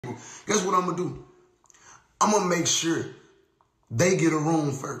people, guess what I'm going to do? I'm going to make sure they get a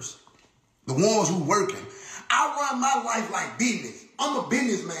room first. The ones who working. I run my life like business. I'm a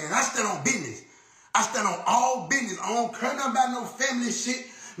businessman. I stand on business. I stand on all business. I don't care nothing about no family shit,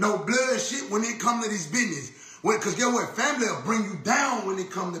 no blood shit when it come to this business. Because guess what? Family will bring you down when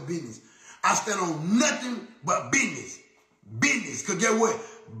it come to business. I stand on nothing but business. Business. Because guess what?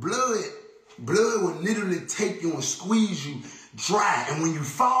 Blood will literally take you and squeeze you dry. And when you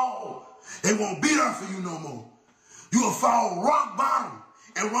fall, they won't be there for you no more. You will fall rock bottom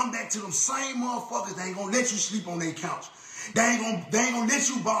and run back to them same motherfuckers. They ain't gonna let you sleep on their couch. They ain't gonna let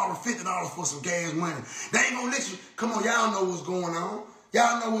you borrow $50 for some gas money. They ain't gonna let you. Come on, y'all know what's going on.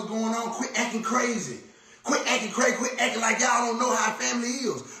 Y'all know what's going on. Quit acting crazy. Quit acting crazy. Quit acting like y'all don't know how family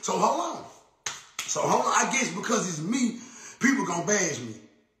is. So hold on. I guess because it's me, people gonna bash me.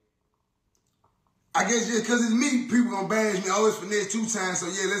 I guess just because it's me, people gonna bash me. Oh, it's Finesse2Tyme. So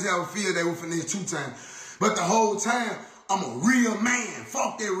yeah, let's have a field day with Finesse2Tyme. But the whole time, I'm a real man.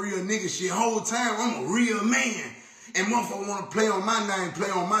 Fuck that real nigga shit. Whole time, I'm a real man. And motherfucker want to play on my name, play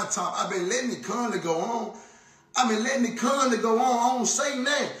on my top. I've been letting it kindly go on. I don't say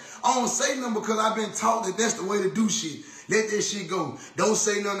nothing. I don't say nothing because I've been taught that that's the way to do shit. Let that shit go. Don't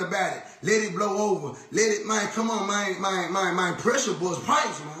say nothing about it. Let it blow over. Let it, man, come on, my pressure bust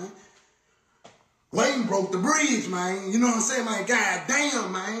pipes, man. Wayne broke the bridge, man. You know what I'm saying, man? God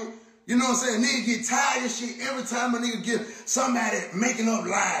damn, man. You know what I'm saying? Nigga get tired of shit every time a nigga get somebody making up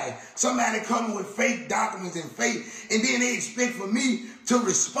lies. Somebody coming with fake documents and fake, and then they expect for me to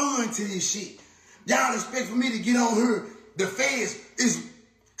respond to this shit. Y'all expect for me to get on here. The feds is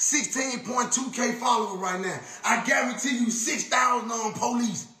 16.2K followers right now. I guarantee you 6,000 on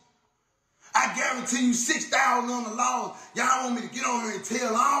police. I guarantee you 6,000 on the laws. Y'all want me to get on here and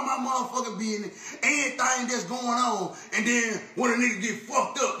tell all my motherfucking business, everything that's going on, and then when a nigga get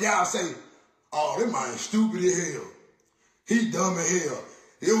fucked up, y'all say, oh, that man stupid as hell. He dumb as hell.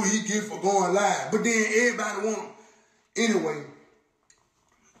 That's what he get for going live. But then everybody want. Anyway,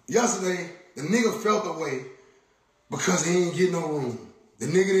 yesterday, the nigga felt away because he ain't get no room. The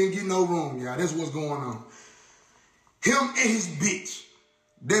nigga didn't get no room, y'all. That's what's going on. Him and his bitch.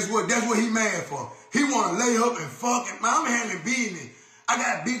 That's what he mad for. He want to lay up and fuck it. Man, I'm handling business. I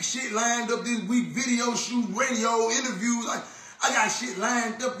got big shit lined up this week. Video shoot, radio, interviews. I got shit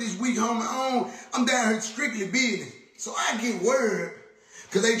lined up this week, homie. I'm down here strictly business. So I get word,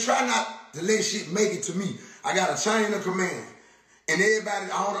 because they try not to let shit make it to me. I got a chain of command. And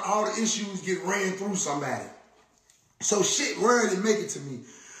everybody, all the issues get ran through somebody. So shit rarely make it to me.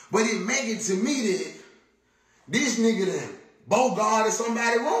 But it make it to me that this nigga done bogarted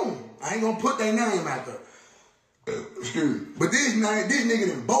somebody's room. I ain't gonna put their name out there. Excuse me. But this nigga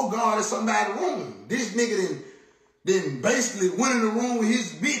done bogarted somebody's room. This nigga then basically went in the room with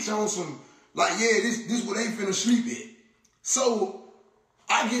his bitch on some, like, yeah, this what they finna sleep at. So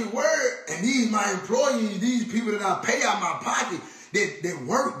I get word, and these my employees, these people that I pay out my pocket, that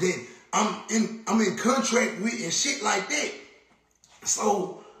work, that I'm in contract with and shit like that.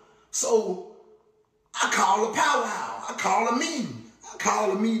 So I call a powwow. I call a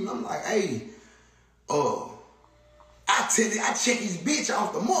meeting. I'm like, hey, I check his bitch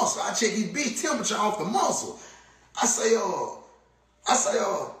off the muscle. I check his bitch temperature off the muscle. I say,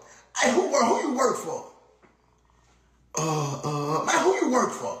 hey, who you work for? Man, who you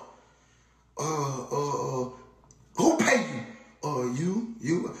work for? Who pay you?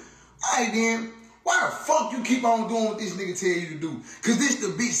 You. All right, then. Why the fuck you keep on doing what this nigga tell you to do? Cause this the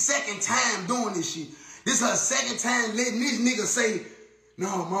bitch second time doing this shit. This her second time letting this nigga say,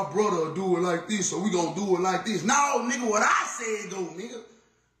 no, my brother will do it like this, so we gonna do it like this. No, nigga, what I said go, nigga.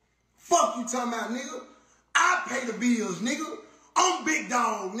 Fuck you talking about, nigga. I pay the bills, nigga. I'm big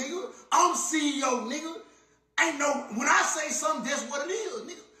dog, nigga. I'm CEO, nigga. Ain't no, when I say something, that's what it is,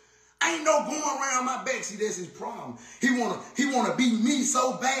 nigga. Ain't no going around my back. See, that's his problem. He wanna be me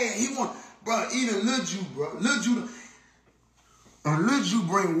so bad. He want, bro, even Lil Ju, bro. Lil Ju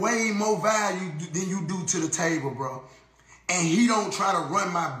bring way more value than you do to the table, bro. And he don't try to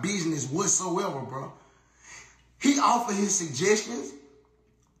run my business whatsoever, bro. He offer his suggestions.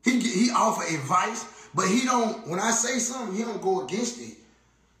 He offer advice, but he don't, when I say something, he don't go against it.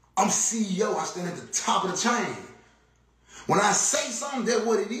 I'm CEO. I stand at the top of the chain. When I say something, that's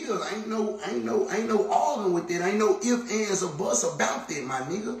what it is. Ain't no arguing with it. Ain't no ifs, ands, or buts about that, my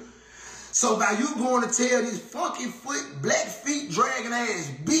nigga. So by you going to tell this funky foot, black feet, dragging ass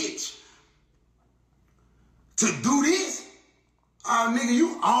bitch to do this, nigga,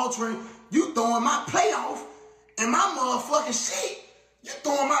 you throwing my playoff in my motherfucking shit. You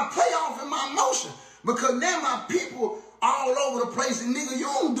throwing my playoff in my motion. Because now my people all over the place, and nigga, you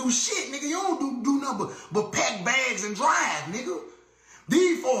don't do shit, nigga. You don't do nothing but pack bags and drive, nigga.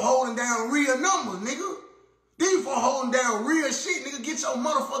 These for holding down real numbers, nigga. These for holding down real shit, nigga. Get your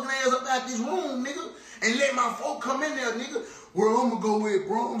motherfucking ass up out this room, nigga, and let my folk come in there, nigga. Where I'm gonna go with,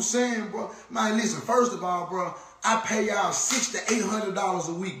 bro. I'm saying, bro. Man, listen, first of all, bro, I pay y'all $600 to $800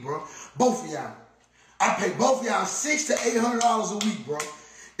 a week, bro. Both of y'all. I pay both of y'all $600 to $800 a week, bro.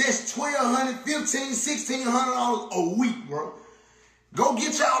 That's $1,200, $1,500, $1,600 a week, bro. Go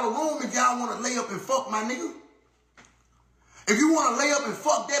get y'all a room if y'all want to lay up and fuck, my nigga. If you want to lay up and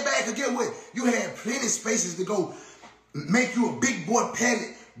fuck that bad, cause get what? You have plenty of spaces to go make you a big boy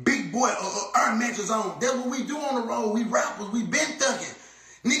pallet, big boy earth mattress on. That's what we do on the road. We rappers, we been thugging.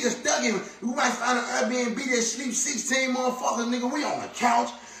 Niggas thugging. We might find an Airbnb that sleep 16 motherfuckers, nigga. We on the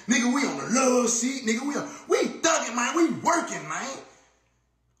couch. Nigga, we on the love seat. Nigga, we thugging, man. We working, man.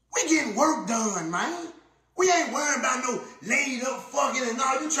 We getting work done, man. We ain't worrying about no laid up fucking and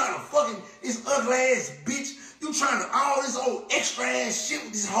all. You trying to fucking this ugly ass bitch. You trying to all this old extra ass shit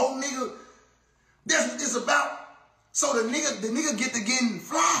with this whole nigga. That's what this about. So the nigga get to getting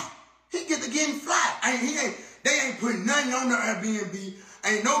fly. He get to getting fly. They ain't putting nothing on the Airbnb.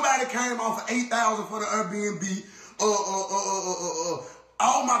 Ain't nobody came off of $8,000 for the Airbnb.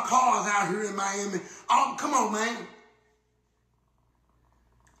 All my cars out here in Miami. Come on, man.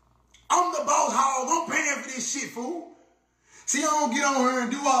 I'm the boss hog. I'm paying for this shit, fool. See, I don't get on here and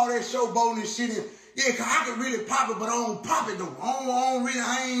do all that showboating and shit. Yeah, cause I can really pop it, but I don't pop it though. I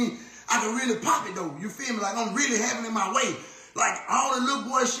can really pop it though. You feel me? Like I'm really having it in my way. Like all the little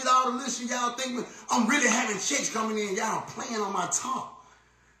boy shit, all the little shit y'all think, I'm really having checks coming in. Y'all playing on my top.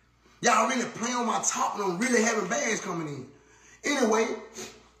 Y'all really playing on my top, and I'm really having bags coming in. Anyway,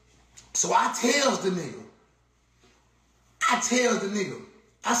 so I tells the nigga.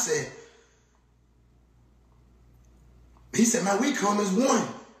 I said, he said, man, we come as one.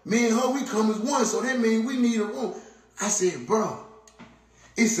 Me and her, we come as one, so that means we need a room. I said, bro,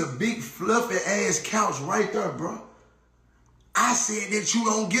 it's a big fluffy ass couch right there, bro. I said that you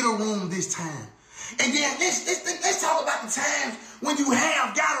don't get a room this time. And then let's talk about the times when you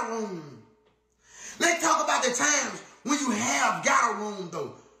have got a room. Let's talk about the times when you have got a room,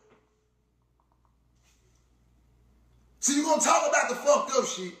 though. So you're going to talk about the fucked up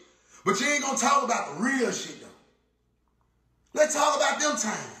shit, but you ain't going to talk about the real shit, though. Let's talk about them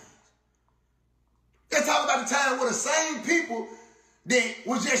times. Let's talk about the time where the same people that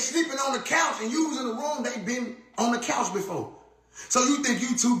was just sleeping on the couch and you was in the room, they been on the couch before. So you think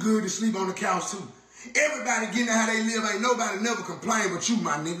you too good to sleep on the couch too. Everybody getting how they live, ain't nobody never complain but you,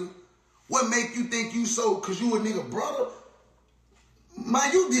 my nigga. What make you think you so, cause you a nigga brother?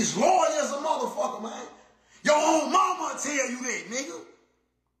 Man, you disloyal as a motherfucker, man. Your own mama tell you that, nigga.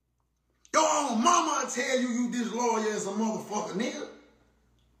 Your own mama tell you you disloyal as a motherfucker, nigga.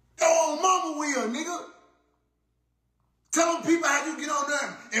 Your own mama will, nigga. Tell them people how you get on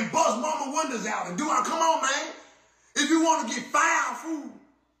there and bust mama windows out and do it. Come on, man. If you want to get fired, fool.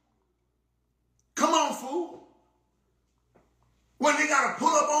 Come on, fool. When they got to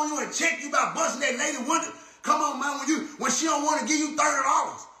pull up on you and check you about busting that lady window. Come on, man. When she don't want to give you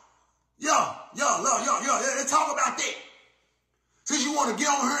 $30. Yo, let's talk about that. Since you want to get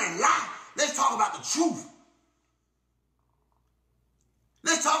on her and lie, let's talk about the truth.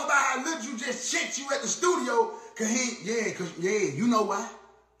 Let's talk about how little you just checked you at the studio. You know why?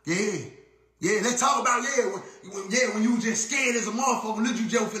 Yeah, let's talk about, when you was just scared as a motherfucker, little you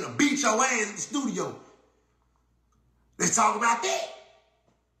just finna beat your ass at the studio. Let's talk about that.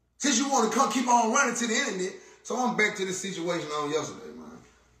 Since you want to keep on running to the internet, so I'm back to the situation on yesterday, man.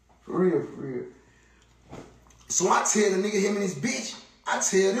 For real. So I tell the nigga, him and his bitch, I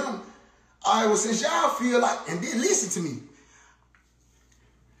tell them, all right, well, since y'all feel like, and then listen to me,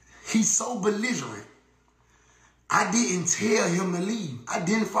 he's so belligerent. I didn't tell him to leave. I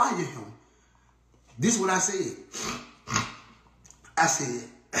didn't fire him. This is what I said. I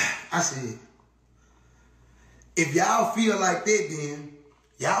said, if y'all feel like that, then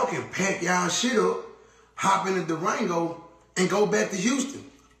y'all can pack y'all shit up, hop in the Durango, and go back to Houston.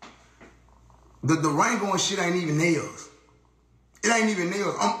 The Durango and shit ain't even nails. It ain't even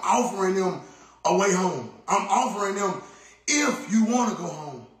nails. I'm offering them a way home. I'm offering them if you want to go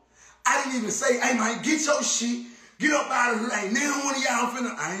home. I didn't even say, hey, man, get your shit. Get up out of here. Ain't neither one of y'all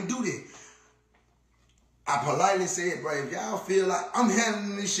finna. I ain't do that. I politely said, bro, if y'all feel like I'm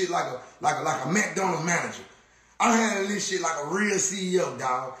handling this shit like a McDonald's manager. I'm handling this shit like a real CEO,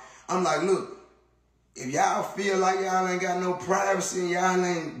 dog. I'm like, look, if y'all feel like y'all ain't got no privacy and y'all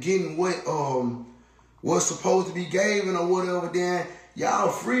ain't getting what's supposed to be given or whatever, then y'all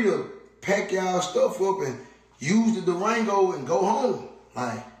free to pack y'all stuff up and use the Durango and go home.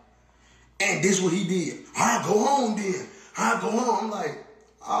 Like, and this what he did. I go home then. I go home. I'm like,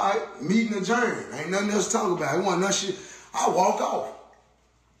 all right, meeting adjourned. Ain't nothing else to talk about. It wasn't nothing shit. I walk off.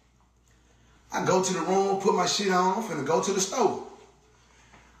 I go to the room, put my shit on, I'm finna go to the store.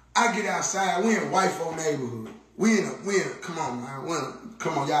 I get outside. We in white folk neighborhood. We in, come on, man.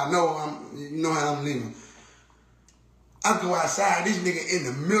 Come on, y'all know you know how I'm living. I go outside, this nigga in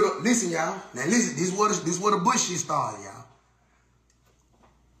the middle. Listen, y'all. Now listen, this is where the bush shit started, y'all.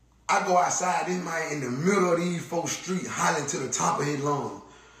 I go outside, this man in the middle of these folks' street hollering to the top of his lungs.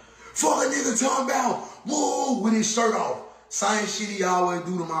 Fuck a nigga talking about, whoa, with his shirt off. Same shit he always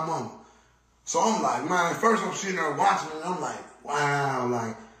do to my mama. So I'm like, man, first I'm sitting there watching it, and I'm like, wow,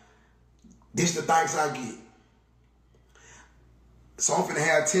 like, this the thanks I get. So I'm finna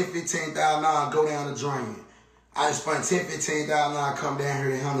have $10,000, $15,000 go down the drain. I just spent $10,000, $15,000 come down here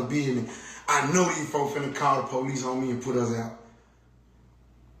to handle business. I know these folks finna call the police on me and put us out.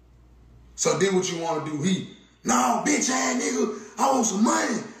 So then what you wanna do? No, bitch ass nigga, I want some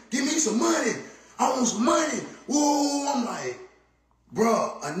money. Give me some money. I want some money. Whoa, I'm like,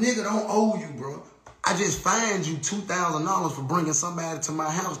 bruh, a nigga don't owe you, bro. I just fined you $2,000 for bringing somebody to my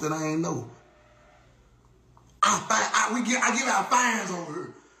house that I ain't know. I give out fines over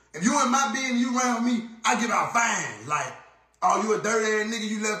here. If you in my business, you around me, I give out fines. Like, oh, you a dirty ass nigga,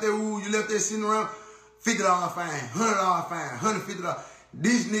 you left there sitting around, $50 fine, $100 fine, $150.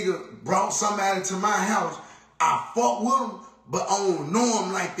 This nigga brought somebody to my house. I fuck with him, but I don't know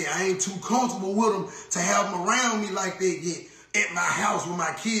him like that. I ain't too comfortable with him to have him around me like that yet. At my house with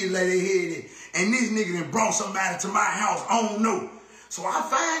my kids lay their head in. And this nigga done brought somebody to my house, I don't know. So I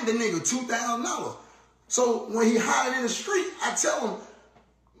fined the nigga $2,000. So when he hollered in the street, I tell him,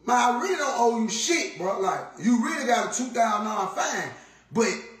 man, I really don't owe you shit, bro. Like, you really got a $2,000 fine.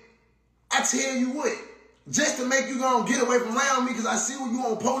 But I tell you what, just to make you gonna get away from around me, because I see when you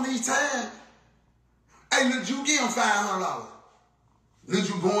on police time, hey, let you give him $500. Let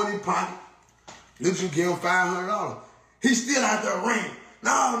you go in his pocket. Let you give him $500. He still out there ranting.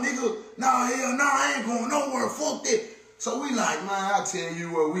 No, nigga, no, hell no, I ain't going nowhere, fuck that. So we like, man, I tell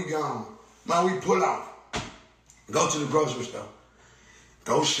you what, we gone. Man, we pull off. Go to the grocery store.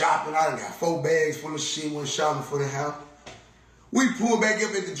 Go shopping. I done got 4 bags full of shit, went shopping for the house. We pull back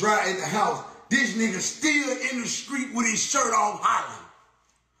up at the house. This nigga still in the street with his shirt off hollering.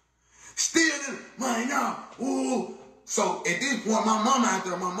 Still, man, nah, ooh. So at this point, my mama out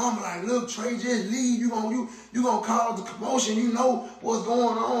there, my mama like, look, Trey, just leave. You gonna cause the commotion. You know what's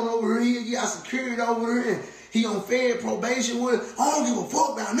going on over here. You got security over here. He on fed probation with it. I don't give a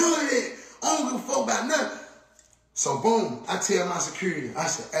fuck about none of that. I don't give a fuck about nothing. So boom, I tell my security, I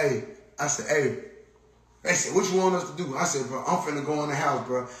said, hey. They said, what you want us to do? I said, bro, I'm finna go in the house,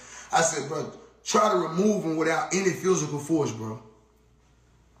 bro. I said, bro, try to remove him without any physical force, bro.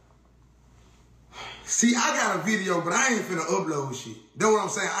 See, I got a video, but I ain't finna upload shit. That's what I'm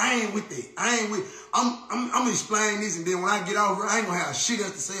saying. I ain't with that. I'm explaining this, and then when I get over, I ain't gonna have shit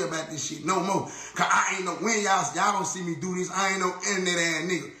else to say about this shit no more. Cause I ain't no, when y'all don't see me do this, I ain't no internet ass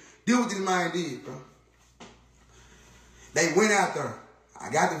nigga. Deal with this man did, bro. They went out there. I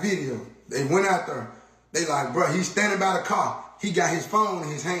got the video. They went out there. They like, bro, he's standing by the car. He got his phone in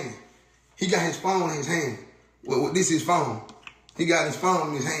his hand. Well, this is his phone. He got his phone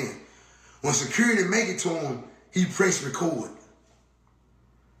in his hand. When security make it to him, he pressed record.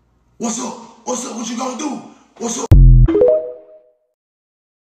 What's up? What you gonna do? What's up?